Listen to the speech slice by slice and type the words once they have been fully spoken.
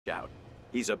out.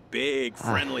 He's a big,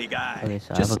 friendly guy. Okay,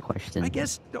 so I have a Just, I question.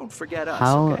 guess, don't forget us,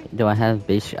 How okay? do I have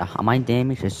basic? My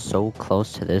damage is so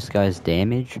close to this guy's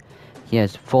damage. He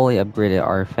has fully upgraded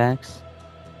artifacts.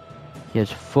 He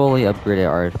has fully upgraded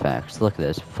artifacts. Look at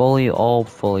this. All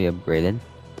fully upgraded.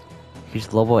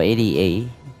 He's level 88.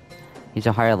 He's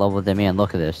a higher level than me, and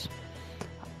look at this.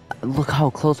 Look how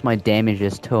close my damage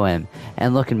is to him.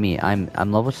 And look at me. I'm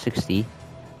level 60.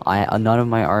 None of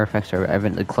my artifacts are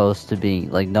even close to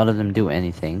being like none of them do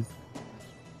anything.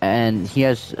 And he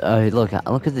has look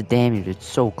at the damage. It's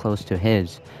so close to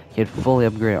his. He had fully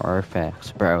upgraded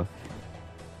artifacts, bro.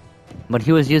 But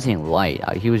he was using light.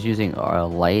 He was using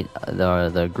light,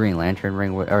 the Green Lantern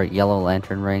ring or Yellow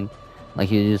Lantern ring. Like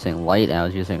he was using light, and I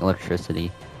was using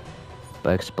electricity.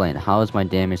 But explain, how is my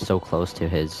damage so close to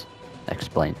his?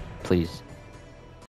 Explain, please.